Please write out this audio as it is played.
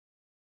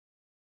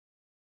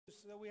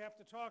issues that we have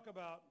to talk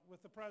about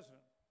with the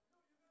president.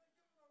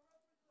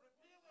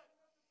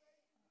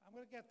 I'm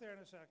going to get there in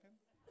a second.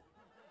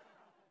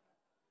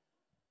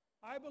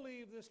 I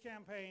believe this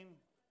campaign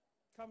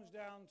comes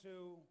down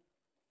to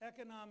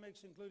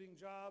economics, including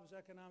jobs,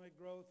 economic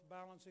growth,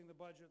 balancing the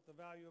budget, the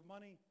value of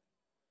money.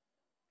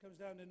 It comes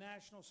down to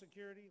national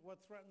security, what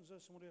threatens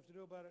us and what we have to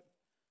do about it.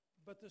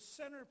 But the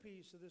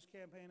centerpiece of this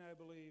campaign, I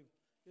believe,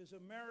 is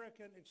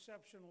American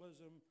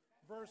exceptionalism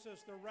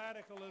versus the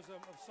radicalism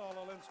of Saul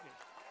Alinsky.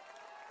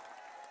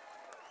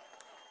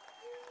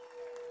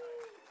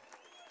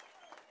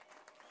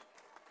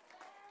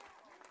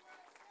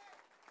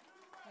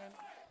 And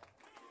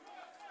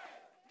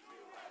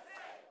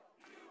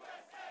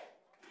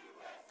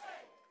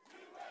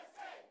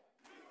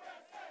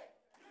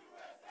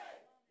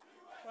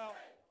well,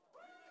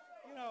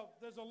 you know,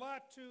 there's a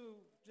lot to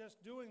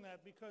just doing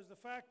that, because the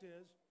fact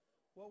is,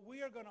 what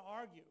we are going to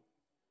argue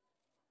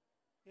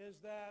is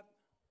that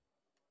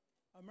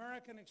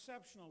American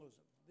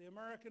exceptionalism, the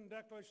American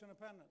Declaration of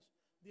Independence,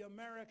 the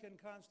American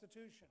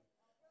Constitution,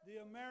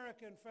 the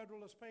American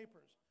Federalist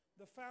Papers,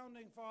 the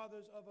founding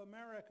fathers of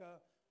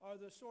America are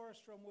the source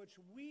from which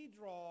we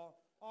draw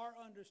our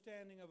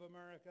understanding of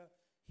America.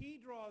 He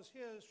draws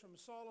his from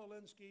Saul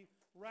Alinsky,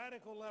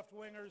 radical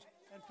left-wingers,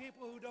 and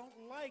people who don't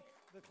like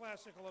the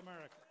classical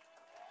America.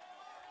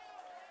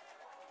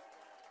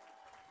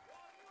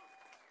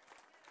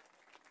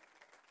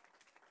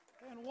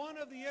 And one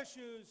of the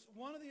issues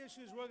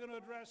we're going to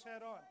address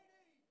head on.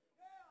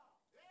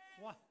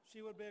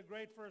 She would be a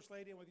great first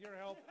lady, and with your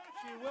help,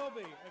 she will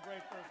be a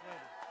great first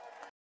lady.